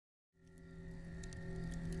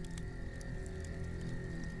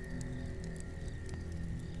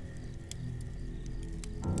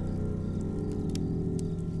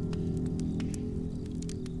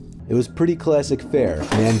It was pretty classic fare.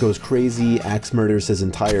 Man goes crazy, axe murders his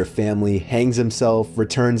entire family, hangs himself,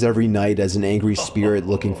 returns every night as an angry spirit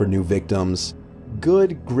looking for new victims.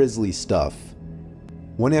 Good, grisly stuff.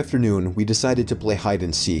 One afternoon, we decided to play hide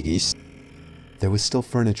and seek. There was still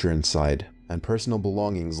furniture inside, and personal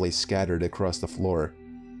belongings lay scattered across the floor.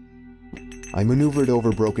 I maneuvered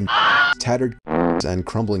over broken, tattered, and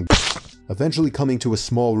crumbling, eventually coming to a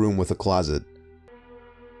small room with a closet.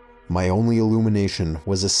 My only illumination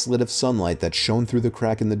was a slit of sunlight that shone through the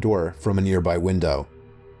crack in the door from a nearby window.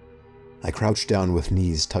 I crouched down with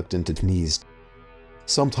knees tucked into knees.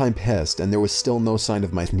 Some time passed and there was still no sign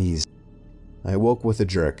of my knees. I awoke with a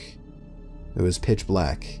jerk. It was pitch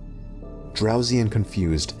black. Drowsy and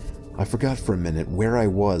confused, I forgot for a minute where I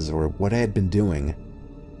was or what I had been doing.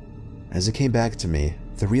 As it came back to me,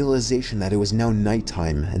 the realization that it was now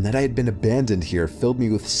nighttime and that I had been abandoned here filled me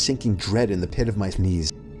with sinking dread in the pit of my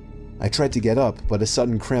knees. I tried to get up, but a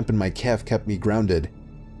sudden cramp in my calf kept me grounded.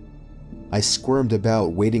 I squirmed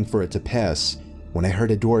about, waiting for it to pass, when I heard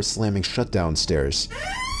a door slamming shut downstairs.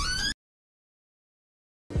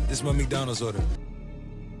 This is my McDonald's order.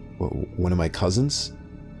 One of my cousins?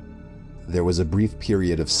 There was a brief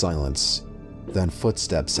period of silence, then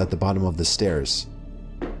footsteps at the bottom of the stairs.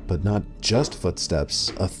 But not just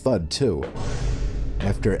footsteps, a thud too.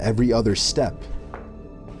 After every other step.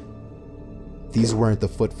 These weren't the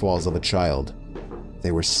footfalls of a child.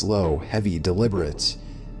 They were slow, heavy, deliberate.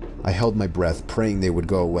 I held my breath, praying they would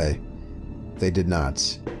go away. They did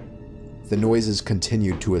not. The noises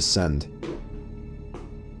continued to ascend.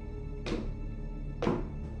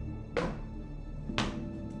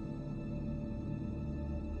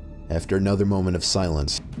 After another moment of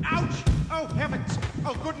silence. Ouch! Oh heavens!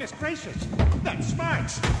 Oh goodness gracious! That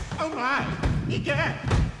smarts! Oh my! Egad!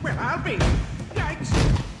 Well, I'll be!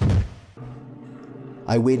 Yikes!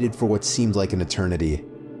 I waited for what seemed like an eternity.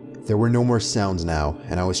 There were no more sounds now,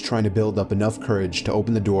 and I was trying to build up enough courage to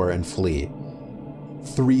open the door and flee.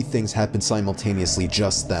 3 things happened simultaneously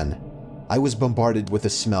just then. I was bombarded with a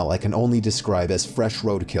smell I can only describe as fresh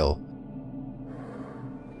roadkill.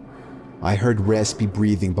 I heard raspy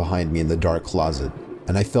breathing behind me in the dark closet,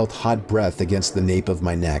 and I felt hot breath against the nape of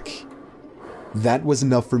my neck. That was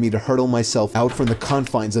enough for me to hurtle myself out from the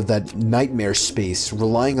confines of that nightmare space,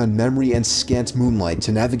 relying on memory and scant moonlight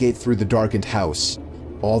to navigate through the darkened house.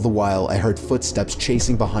 All the while, I heard footsteps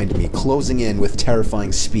chasing behind me, closing in with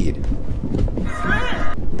terrifying speed.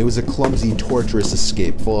 It was a clumsy, torturous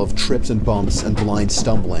escape full of trips and bumps and blind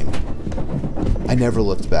stumbling. I never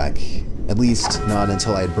looked back, at least not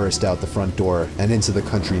until I had burst out the front door and into the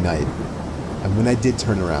country night. And when I did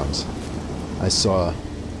turn around, I saw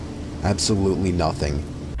absolutely nothing.